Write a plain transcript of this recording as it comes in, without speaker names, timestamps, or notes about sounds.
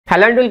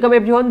Hello and welcome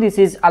everyone, this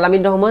is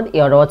আলামিন Rahman.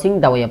 You are watching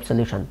the way of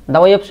solution. The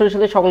way of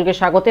সলিউশনে সকলকে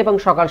স্বাগত এবং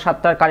সকাল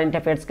 7টার current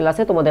affairs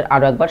ক্লাসে তোমাদের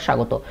আরও একবার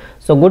স্বাগত।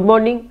 সো গুড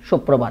মর্নিং,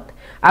 সুপ্রভাত।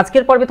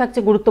 আজকের পর্বে থাকছে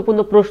গুরুত্বপূর্ণ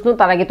প্রশ্ন।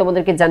 তার আগে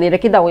তোমাদেরকে জানিয়ে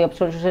রাখি, দ্য ওয়ে অফ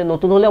সলিউশনে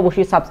নতুন হলে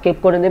অবশ্যই সাবস্ক্রাইব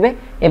করে নেবে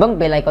এবং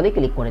বেল আইকনে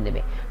ক্লিক করে নেবে।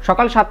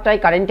 সকাল 7টায়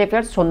কারেন্ট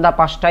অ্যাফেয়ার্স, সন্ধ্যা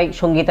 5টায়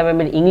সঙ্গীতা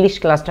ম্যামের ইংলিশ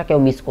ক্লাসটা কেউ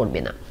মিস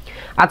করবে না।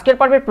 আজকের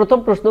পর্বের প্রথম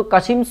প্রশ্ন,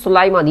 কাসিম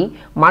সুলাইমানি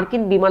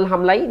মার্কিন বিমান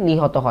হামলায়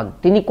নিহত হন।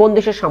 তিনি কোন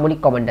দেশের সামরিক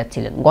কমান্ডার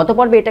ছিলেন? গত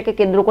পর্বে এটাকে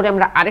কেন্দ্র করে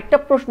আমরা আরেকটা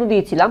প্রশ্ন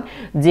দিয়েছিলাম,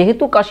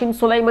 যেহেতু কাসিম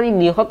সুলাইমানি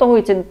নিহত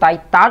হয়েছেন তাই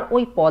তার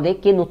ওই পদে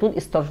কে নতুন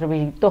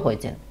স্থলাভিষিক্ত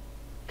হয়েছেন।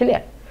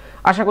 ক্লিয়ার?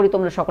 আশা করি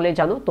তোমরা সকলেই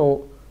জানো। তো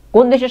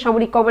কোন দেশের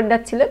সামরিক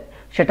কমান্ডার ছিলেন?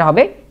 সেটা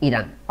হবে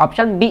Iran.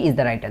 Option B is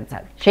the right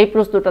answer. সেই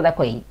প্রশ্নটা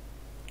দেখো, এই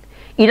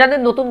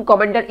ইরানের নতুন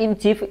কমান্ডার ইন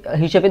চিফ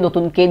হিসেবে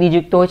নতুন কে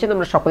নিযুক্ত হয়েছেন?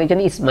 আমরা সকলেই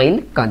জানি ইসমাইল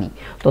কানি।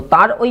 তো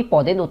তার ওই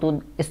পদে নতুন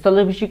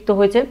স্থলাভিষিক্ত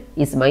হয়েছে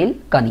ইসমাইল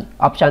কানি।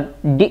 Option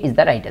D is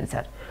the right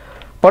answer.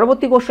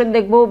 পরবর্তী কোশ্চেন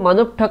দেখব,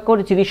 মানব ঠাকুর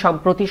যিনি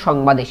সম্প্রতি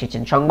সংবাদে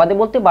এসেছেন, সংবাদে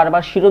বলতে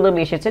বারবার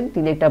শিরোনামে এসেছেন,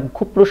 তিনি একটা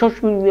খুব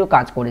প্রশংসনীয়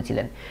কাজ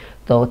করেছিলেন।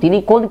 তো তিনি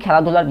কোন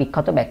খেলাধুলার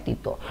বিখ্যাত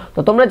ব্যক্তিত্ব? তো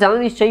তোমরা জানো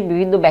নিশ্চয়ই,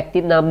 বিভিন্ন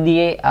ব্যক্তির নাম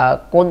দিয়ে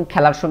কোন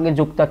খেলার সঙ্গে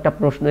যুক্ত একটা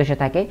প্রশ্ন এসে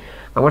থাকে।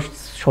 আমার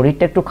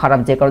শরীরটা একটু খারাপ,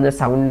 যে কারণে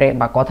সাউন্ডে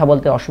বা কথা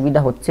বলতে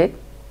অসুবিধা হচ্ছে,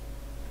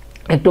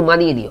 একটু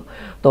মানিয়ে নিও।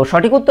 তো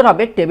সঠিক উত্তর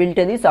হবে table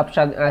tennis.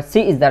 Option C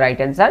is the right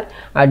answer.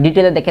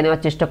 ডিটেলে দেখে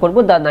নেওয়ার চেষ্টা করব।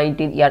 The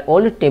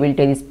 19-year-old table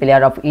tennis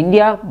player of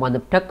India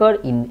Manab Thakur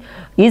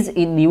is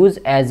in news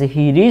as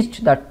he reached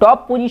the top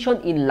position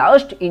in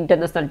last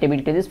International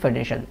Table Tennis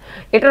Federation.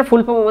 এটার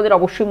full form আমাদের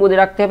অবশ্যই মনে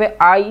রাখতে হবে,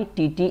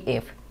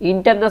 ITTF,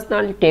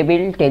 international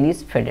table tennis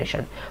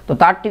federation. তো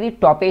তার তিনি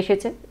টপে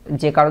এসেছেন,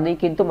 যে কারণেই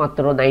কিন্তু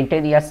মাত্র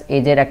 19 ইয়ার্স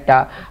এজের একটা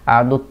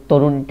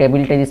তরুণ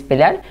টেবিল টেনিস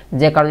প্লেয়ার,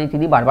 যে কারণে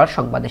তিনি বারবার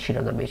সংবাদের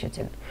শিরোনামে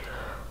এসেছেন।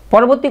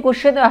 পরবর্তী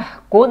কোশ্চেন,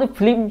 কোন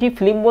ফিল্মটি,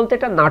 ফিল্ম বলতে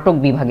এটা নাটক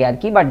বিভাগে আর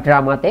কি, বা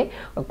ড্রামাতে,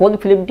 কোন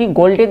ফিল্মটি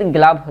গোল্ডেন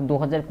গ্লাভ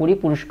 2020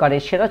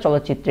 পুরস্কারের সেরা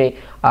চলচ্চিত্রে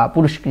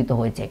পুরস্কৃত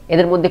হয়েছে?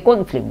 এদের মধ্যে কোন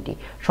ফিল্মটি?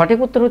 সঠিক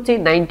উত্তর হচ্ছে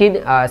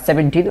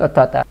 1917,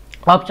 অর্থাৎ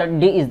option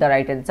D is the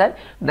right answer.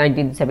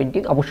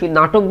 1917। অবশ্যই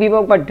নাটক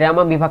বিভাগ বা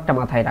ড্রামা বিভাগটা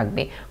মাথায়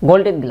রাখবে।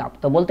 গোল্ডেন গ্লাভ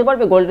তো বলতে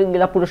পারবে, গোল্ডেন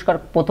গ্লাভ পুরস্কার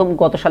প্রথম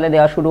কত সালে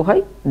দেওয়া শুরু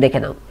হয়?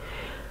 দেখে নাও।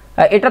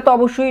 এটা তো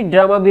অবশ্যই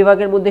ড্রামা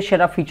বিভাগের মধ্যে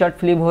সেরা ফিচার্ড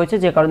ফিল্ম হয়েছে,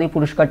 যে কারণে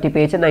পুরস্কারটি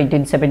পেয়েছে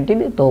 1917।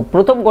 তো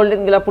প্রথম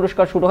গোল্ডেন গ্লাভ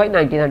পুরস্কার শুরু হয়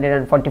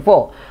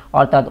 1944,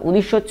 অর্থাৎ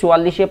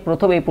 1944-এ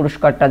প্রথম এই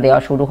পুরস্কারটা দেওয়া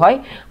শুরু হয়।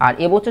 আর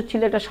এবছর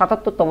ছিল এটা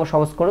 77তম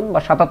সংস্করণ বা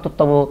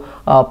 77তম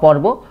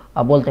পর্ব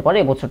বলতে পারে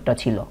এবছরটা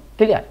ছিল।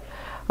 ক্লিয়ার?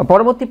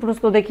 পরবর্তী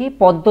প্রশ্ন দেখি,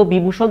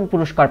 পদ্মবিভূষণ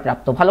পুরস্কার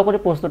প্রাপ্ত। ভালো করে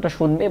প্রশ্নটা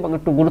শুনবে এবং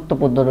একটু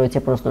গুরুত্বপূর্ণ রয়েছে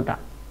প্রশ্নটা।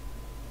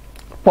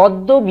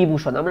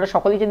 পদ্মবিভূষণ, আমরা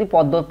সকলেই জানি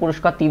পদ্ম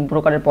পুরস্কার 3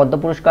 প্রকারের পদ্ম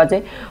পুরস্কার আছে,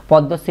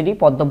 পদ্মশ্রী,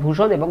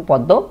 পদ্মভূষণ এবং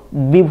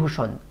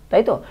পদ্মবিভূষণ,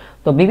 তাই তো?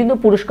 তো বিভিন্ন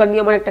পুরস্কার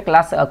নিয়ে আমার একটা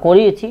ক্লাস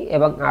করিয়েছি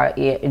এবং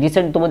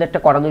রিসেন্ট তোমাদের একটা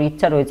করানোর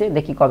ইচ্ছা রয়েছে,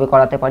 দেখি কবে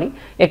করাতে পারি।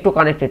 একটু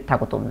কানেক্টেড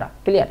থাকো তোমরা।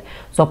 ক্লিয়ার?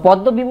 সো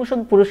পদ্মবিভূষণ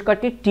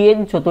পুরস্কারটি TN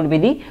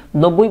চতুর্বেদী,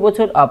 90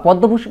 বছর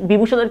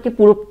পদ্মবিভূষণ আর কি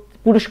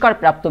পুরস্কার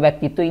প্রাপ্ত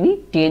ব্যক্তিত্ব ইনি,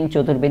 TN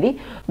চতুর্বেদী।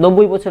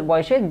 90 বছর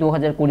বয়সে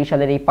 2020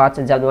 সালের এই 5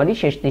 জানুয়ারি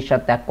শেষ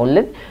নিঃশ্বাস ত্যাগ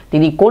করলেন।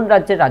 তিনি কোন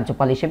রাজ্যের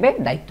রাজ্যপাল হিসেবে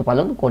দায়িত্ব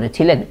পালন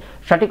করেছিলেন?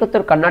 সঠিক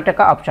উত্তর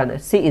Karnataka. Option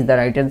C is the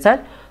right answer.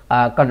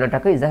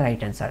 Karnataka is the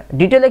right answer.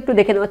 Detail একটু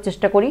দেখে নেওয়ার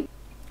চেষ্টা করি।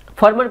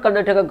 Former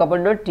Karnataka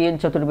Governor TN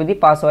Chaturvedi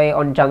passed away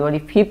on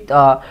January 5th,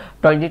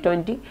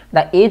 2020.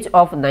 The age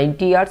of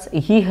 90 years,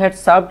 he had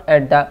served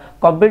as the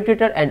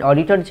Comptroller and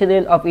Auditor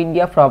General of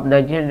India from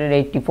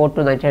 1984 to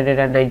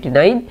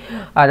 1999.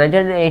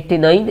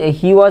 1989,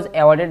 he was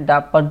awarded the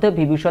Padma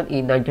Vibhushan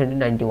in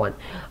 1991.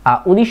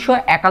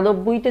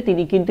 1991-তে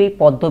তিনি কিন্তু এই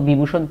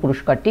পদ্মবিভূষণ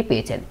পুরস্কারটি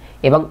পেয়েছেন।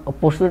 এবং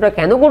প্রশ্নটা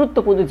কেন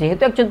গুরুত্বপূর্ণ?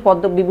 যেহেতু একজন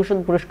পদ্মবিভূষণ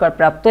পুরস্কার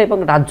প্রাপ্ত এবং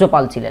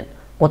রাজ্যপাল ছিলেন।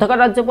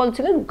 কোথাকার রাজ্যপাল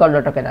ছিলেন?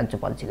 কর্ণাটকের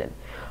রাজ্যপাল ছিলেন।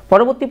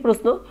 পরবর্তী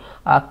প্রশ্ন,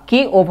 কে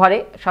ওভারে,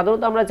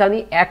 সাধারণত আমরা জানি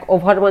 1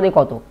 ওভার মানে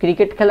কত?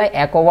 ক্রিকেট খেলায়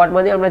 1 ওভার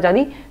মানে আমরা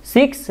জানি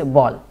 6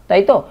 বল,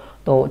 তাই তো?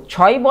 তো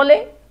 6 বলে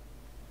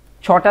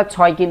 6টা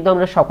 6 কিন্তু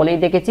আমরা সকলেই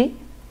দেখেছি।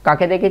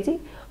 কাকে দেখেছি?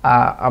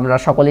 আমরা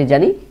সকলেই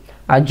জানি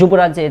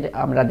যুবরাজের,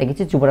 আমরা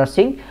দেখেছি যুবরাজ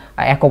সিং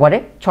 1 ওভারে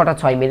 6টা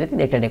 6 মেরে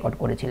তিনি একটা রেকর্ড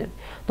করেছিলেন।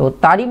 তো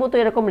তারই মতো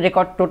এরকম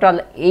রেকর্ড টোটাল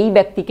এই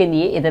ব্যক্তিকে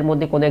নিয়ে, এদের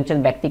মধ্যে কোনো একজন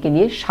ব্যক্তিকে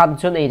নিয়ে 7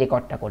 জন এই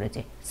রেকর্ডটা করেছে।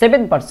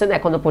 7%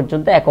 এখনো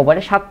পর্যন্ত 1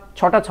 ওভারে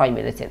 6টা 6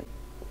 মেরেছেন।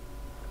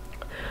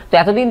 তো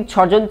এতদিন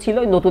 6 জন ছিল,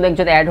 নতুন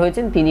একজন অ্যাড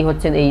হয়েছেন, তিনি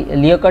হচ্ছেন এই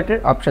লিও Carter.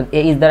 Option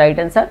A is the right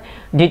answer.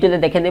 ডিটেলে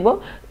দেখে নেব।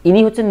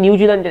 ইনি হচ্ছেন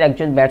নিউজিল্যান্ডের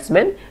একজন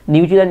ব্যাটসম্যান।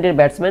 নিউজিল্যান্ডের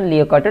ব্যাটসম্যান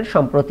লিও কার্টার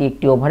সম্প্রতি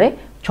একটি ওভারে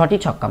 6টি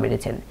ছক্কা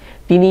মেরেছেন।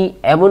 তিনি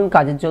এমন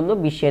কাজের জন্য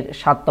বিশ্বের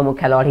 7তম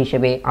খেলোয়াড়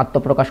হিসেবে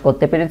আত্মপ্রকাশ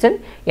করতে পেরেছেন।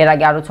 এর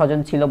আগে আরও 6 জন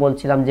ছিল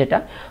বলছিলাম, যেটা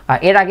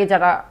এর আগে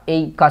যারা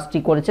এই কাজটি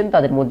করেছেন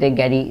তাদের মধ্যে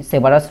গ্যারি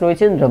সেবারাস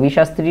রয়েছেন, রবি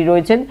শাস্ত্রী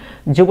রয়েছেন,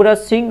 যুবরাজ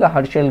সিং,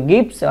 হার্শেল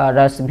গিবস,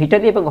 রাস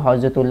ভিটালি এবং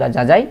হজরতুল্লাহ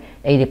জাজাই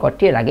এই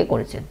রেকর্ডটি এর আগে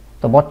করেছেন।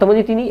 তো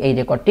বর্তমানে তিনি এই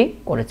রেকর্ডটি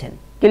করেছেন।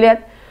 ক্লিয়ার?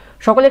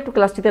 সকলে একটু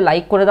ক্লাসটিতে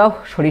লাইক করে দাও।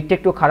 শরীরটা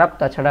একটু খারাপ,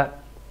 তাছাড়া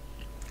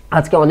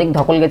আজকে অনেক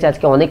ধকল গেছে,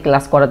 আজকে অনেক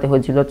ক্লাস করাতে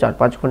হয়েছিল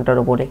 4-5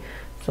 ঘন্টার উপরে।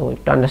 সো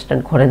একটু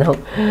আন্ডারস্ট্যান্ড করে নাও।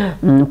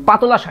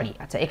 পাতলা শাড়ি,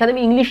 আচ্ছা এখানে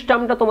আমি ইংলিশ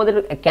টার্মটা তোমাদের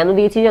কেন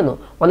দিয়েছি জানো?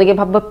 অনেকে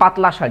ভাববে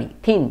পাতলা শাড়ি,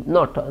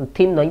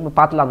 থিন নয় বা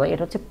পাতলা নয়,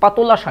 এটা হচ্ছে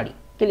পাতলা শাড়ি,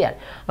 ক্লিয়ার?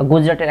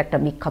 গুজরাটের একটা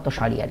বিখ্যাত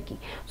শাড়ি আর কি।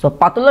 সো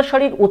পাতলা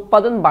শাড়ির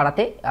উৎপাদন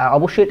বাড়াতে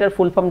অবশ্যই এটার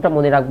ফুল ফর্মটা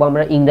মনে রাখবো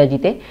আমরা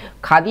ইংরেজিতে।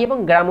 খাদি এবং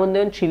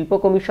গ্রামোন্নয়ন শিল্প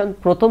কমিশন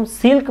প্রথম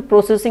সিল্ক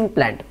প্রসেসিং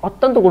প্ল্যান্ট,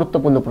 অত্যন্ত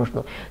গুরুত্বপূর্ণ প্রশ্ন,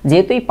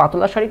 যেহেতু এই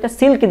পাতলা শাড়িটা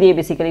সিল্ক দিয়ে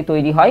বেসিক্যালি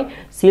তৈরি হয়,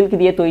 সিল্ক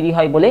দিয়ে তৈরি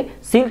হয় বলে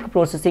সিল্ক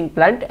প্রসেসিং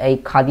প্ল্যান্ট এই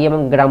খাদি এবং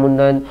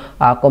গ্রামোন্নয়ন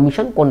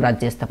কমিশন কোন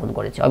রাজ্যে স্থাপন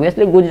করেছে?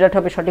 অবভিয়াসলি গুজরাট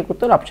হবে সঠিক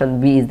উত্তর, option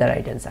B is the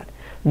right answer.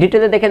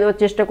 ডিটেলে দেখে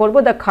নেওয়ার চেষ্টা করবো,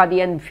 the khadi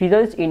and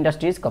village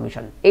industries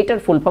commission, এইটার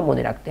ফুল ফর্ম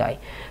মনে রাখতে হয়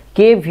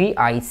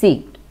KVIC,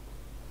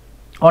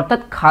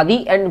 অর্থাৎ khadi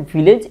and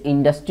village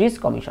industries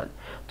commission.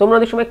 তোমরা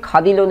অনেক সময়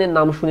খাদি লোনের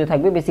নাম শুনে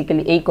থাকবে,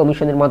 বেসিক্যালি এই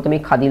কমিশনের মাধ্যমে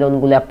খাদি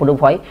লোনগুলো অ্যাপ্রুভ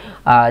হয়,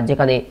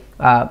 যেখানে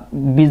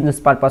বিজনেস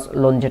পারপাস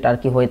লোন যেটা আর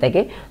কি হয়ে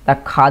থাকে, তা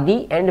khadi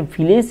and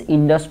village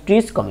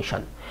industries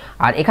commission.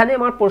 আর এখানে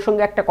আমার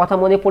প্রসঙ্গে একটা কথা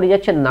মনে পড়ে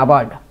যাচ্ছে,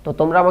 নাবার্ড। তো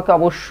তোমরা আমাকে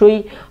অবশ্যই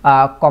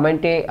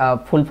কমেন্টে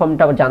ফুল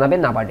ফর্মটা জানাবে,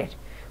 নাবার্ডের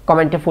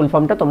কমেন্টে ফুল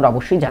ফর্মটা তোমরা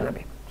অবশ্যই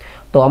জানাবে।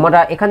 তো আমরা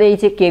এখানে এই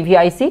যে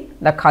KVIC,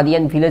 the khadi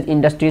and village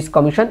industries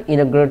commission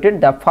ইনগ্রেটেড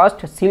the first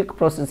silk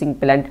processing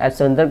plant at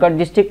Sundargarh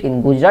district in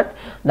Gujarat.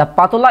 The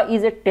পাতলা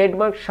is a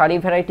trademark sari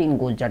variety in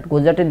Gujarat.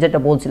 গুজরাটের যেটা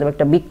বলছিলাম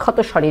একটা বিখ্যাত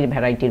শাড়ির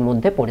ভ্যারাইটির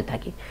মধ্যে পড়ে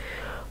থাকে।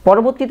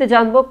 পরবর্তীতে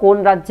জানবো কোন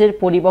রাজ্যের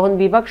পরিবহন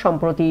বিভাগ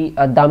সম্প্রতি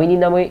দামিনী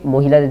নামে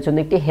মহিলাদের জন্য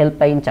একটি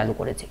হেল্পলাইন চালু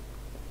করেছে।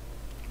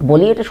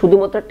 বলি এটা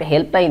শুধুমাত্র একটা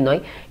হেল্পলাইন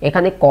নয়,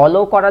 এখানে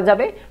কলও করা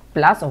যাবে,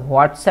 প্লাস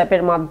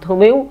হোয়াটসঅ্যাপের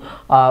মাধ্যমেও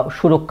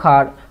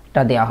সুরক্ষার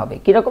দেওয়া হবে।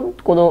 কীরকম?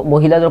 কোনো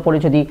মহিলাদের উপরে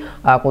যদি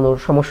কোনো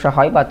সমস্যা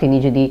হয় বা তিনি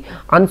যদি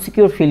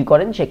আনসিকিউর ফিল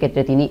করেন,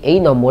 সেক্ষেত্রে তিনি এই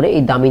নম্বরে,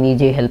 এই দামিনী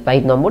যে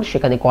হেল্পলাইন নম্বর,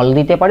 সেখানে কল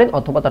দিতে পারেন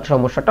অথবা তার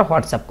সমস্যাটা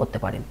হোয়াটসঅ্যাপ করতে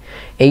পারেন।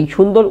 এই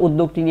সুন্দর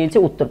উদ্যোগটি নিয়েছে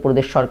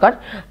উত্তরপ্রদেশ সরকার।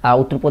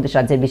 উত্তরপ্রদেশ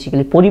রাজ্যের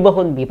বেসিক্যালি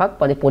পরিবহন বিভাগ,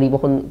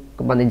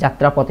 মানে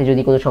যাত্রাপথে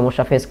যদি কোনো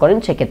সমস্যা ফেস করেন,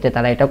 সেক্ষেত্রে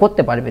তারা এটা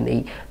করতে পারবেন, এই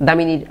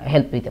দামিনীর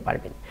হেল্প নিতে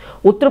পারবেন।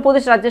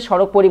 উত্তরপ্রদেশ রাজ্যের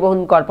সড়ক পরিবহন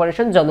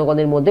কর্পোরেশন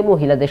জনগণের মধ্যে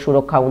মহিলাদের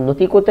সুরক্ষা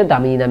উন্নতি করতে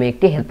দামিনী নামে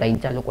একটি হেল্পলাইন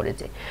চালু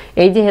করেছে।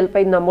 এই যে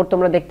হেল্পলাইন নম্বর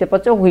তোমরা দেখতে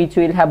পাচ্ছ, which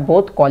will have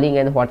both calling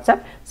and WhatsApp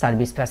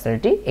service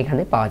facility,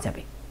 এখানে পাওয়া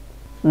যাবে।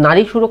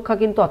 নারী সুরক্ষা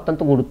কিন্তু অত্যন্ত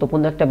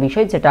গুরুত্বপূর্ণ একটা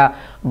বিষয়, যেটা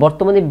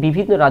বর্তমানে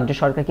বিভিন্ন রাজ্য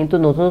সরকার কিন্তু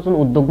নতুন নতুন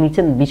উদ্যোগ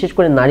নিচ্ছেন, বিশেষ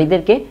করে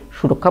নারীদেরকে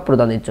সুরক্ষা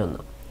প্রদানের জন্য।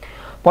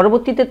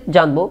 পরবর্তীতে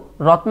জানবো,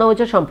 রত্না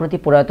ওঝা সম্প্রতি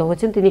প্রয়াত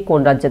হয়েছেন, তিনি কোন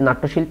রাজ্যের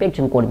নাট্যশিল্পে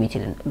একজন কর্মী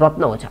ছিলেন?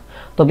 রত্না ওঝা।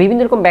 তো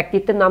বিভিন্ন রকম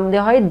ব্যক্তিত্বের নাম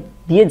দেওয়া হয়,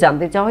 দিয়ে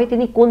জানতে চাওয়া হয়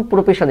তিনি কোন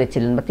প্রফেশনে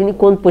ছিলেন বা তিনি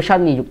কোন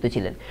পেশার নিযুক্ত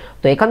ছিলেন।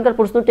 তো এখানকার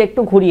প্রশ্নটা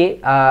একটু ঘুরিয়ে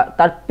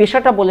তার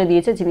পেশাটা বলে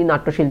দিয়েছে, যিনি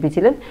নাট্যশিল্পী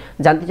ছিলেন।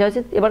 জানতে চাওয়া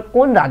হয়েছে এবার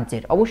কোন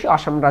রাজ্যের? অবশ্যই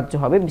আসাম রাজ্য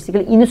হবে,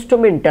 বেসিক্যালি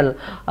ইনস্ট্রুমেন্টাল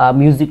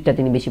মিউজিকটা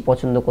তিনি বেশি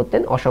পছন্দ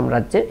করতেন, আসাম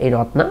রাজ্যের এই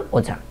রত্না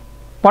ওঝা।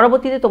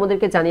 পরবর্তীতে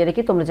তোমাদেরকে জানিয়ে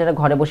রাখি, তোমরা যারা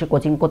ঘরে বসে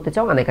কোচিং করতে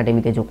চাও,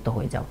 আনএকাডেমিতে যুক্ত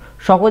হয়ে যাও।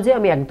 সহজে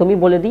আমি একদমই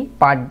বলে দিই,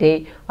 পার ডে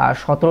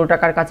 17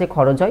 টাকার কাছে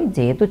খরচ হয়।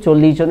 যেহেতু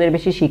 40 জনের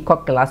বেশি শিক্ষক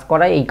ক্লাস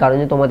করায়, এই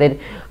কারণে তোমাদের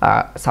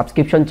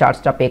সাবস্ক্রিপশন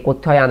চার্জটা পে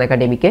করতে হয়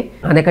আনএকাডেমিকে।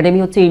 আনএকাডেমি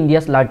হচ্ছে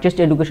ইন্ডিয়াস লার্জেস্ট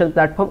এডুকেশন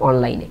প্ল্যাটফর্ম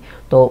অনলাইনে।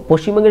 তো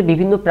পশ্চিমবঙ্গের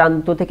বিভিন্ন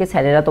প্রান্ত থেকে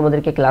স্যারেরা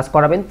তোমাদেরকে ক্লাস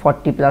করাবেন,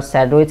 40+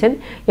 স্যার রয়েছেন।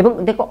 এবং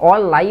দেখো,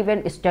 all live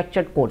and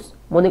structured course,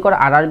 মনে করো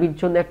RRBর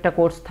জন্য একটা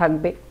কোর্স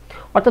থাকবে,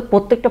 অর্থাৎ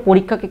প্রত্যেকটা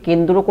পরীক্ষাকে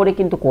কেন্দ্র করে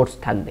কিন্তু কোর্স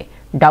থাকবে।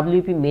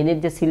 WP মেনের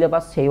যে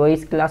সিলেবাস, সেই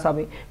ওয়াইজ ক্লাস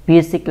হবে।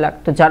 PSC ক্লাস,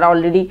 তো যারা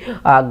অলরেডি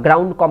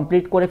গ্রাউন্ড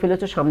কমপ্লিট করে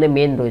ফেলেছো, সামনে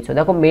মেন রয়েছে।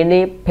 দেখো, মেনে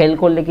ফেল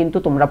করলে কিন্তু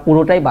তোমরা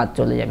পুরোটাই বাদ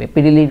চলে যাবে,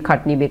 প্রিলির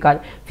খাটনি বেকার,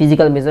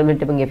 ফিজিক্যাল মেজারমেন্ট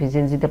এবং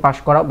এফিসিয়েন্সিতে পাস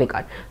করাও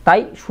বেকার। তাই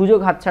সুযোগ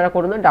হাতছাড়া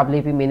করো না।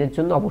 WP মেনের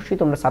জন্য অবশ্যই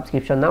তোমরা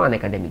সাবস্ক্রিপশন নাও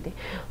আনএকাডেমিতে।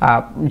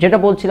 যেটা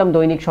বলছিলাম,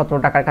 দৈনিক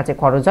 17 টাকার কাছে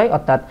খরচ হয়,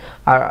 অর্থাৎ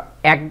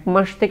 1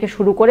 মাস থেকে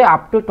শুরু করে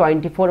আপ টু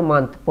 24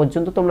 মান্থ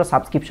পর্যন্ত তোমরা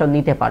সাবস্ক্রিপশন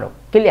নিতে পারো,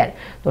 ক্লিয়ার?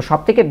 তো সব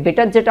থেকে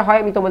বেটার যেটা হয়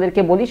আমি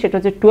তোমাদেরকে বলি, সেটা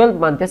হচ্ছে 12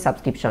 মান্থের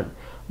সাবস্ক্রিপশন।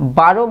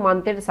 12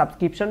 মান্থের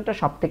সাবস্ক্রিপশনটা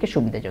সব থেকে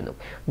সুবিধাজনক,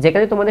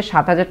 যেখানে তোমাদের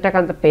 7,000 টাকা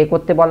পে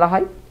করতে বলা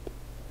হয়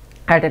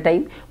অ্যাট এ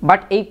টাইম।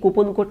 বাট এই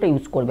কুপন কোডটা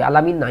ইউজ করবে,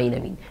 আলামিন 9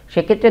 আমিন,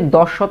 সেক্ষেত্রে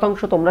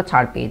 10% তোমরা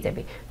ছাড় পেয়ে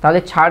যাবে। তাহলে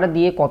ছাড়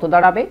দিয়ে কত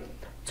দাঁড়াবে?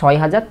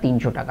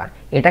 6,300 টাকা।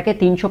 এটাকে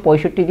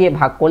 365 দিয়ে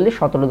ভাগ করলে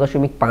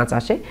 17.5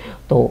 আসে।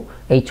 তো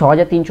এই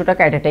 6,300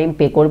 টাকা অ্যাট এ টাইম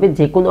পে করবে,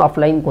 যে কোনো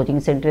অফলাইন কোচিং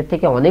সেন্টারের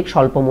থেকে অনেক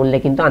স্বল্প মূল্যে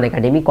কিন্তু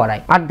আনএকাডেমি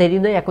করায়। আর দেরি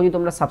নয়, এখনই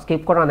তোমরা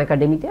সাবস্ক্রাইব করো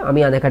আনএকাডেমিতে। আমি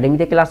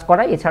আনএকাডেমিতে ক্লাস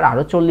করাই, এছাড়া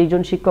আরও 40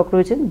 জন শিক্ষক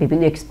রয়েছেন,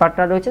 বিভিন্ন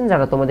এক্সপার্টরা রয়েছেন,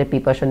 যারা তোমাদের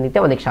প্রিপারেশন নিতে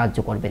অনেক সাহায্য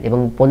করবেন। এবং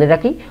মনে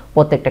রাখি,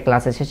 প্রত্যেকটা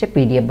ক্লাসের শেষে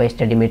PDF বা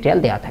স্টাডি মেটেরিয়াল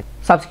দেওয়া থাকে।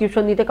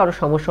 সাবস্ক্রিপশন নিতে কারো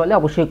সমস্যা হলে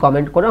অবশ্যই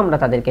কমেন্ট করো, আমরা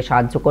তাদেরকে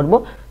সাহায্য করব।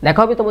 দেখা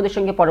হবে তোমাদের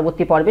সঙ্গে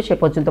পরবর্তী পর্বে। সে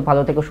পর্যন্ত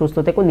ভালো থেকো, সুস্থ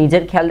থেকো,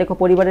 নিজের খেয়াল রেখো,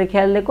 পরিবারের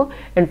খেয়াল রেখো।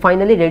 And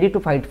finally, ready to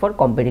fight for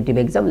competitive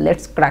exam,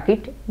 let's crack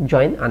it,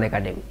 join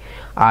Unacademy.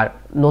 আর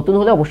নতুন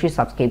হলে অবশ্যই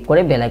সাবস্ক্রাইব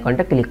করে বেল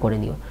আইকনটা ক্লিক করে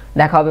নিও।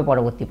 দেখা হবে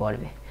পরবর্তী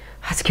পর্বে।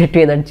 আজকে একটু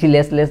এনার্জি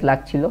লেস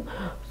লাগছিল।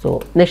 সো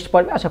নেক্সট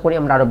পর্বে আশা করি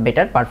আমরা আরও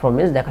বেটার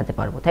পারফরমেন্স দেখাতে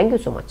পারবো। Thank you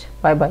so much,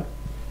 bye bye.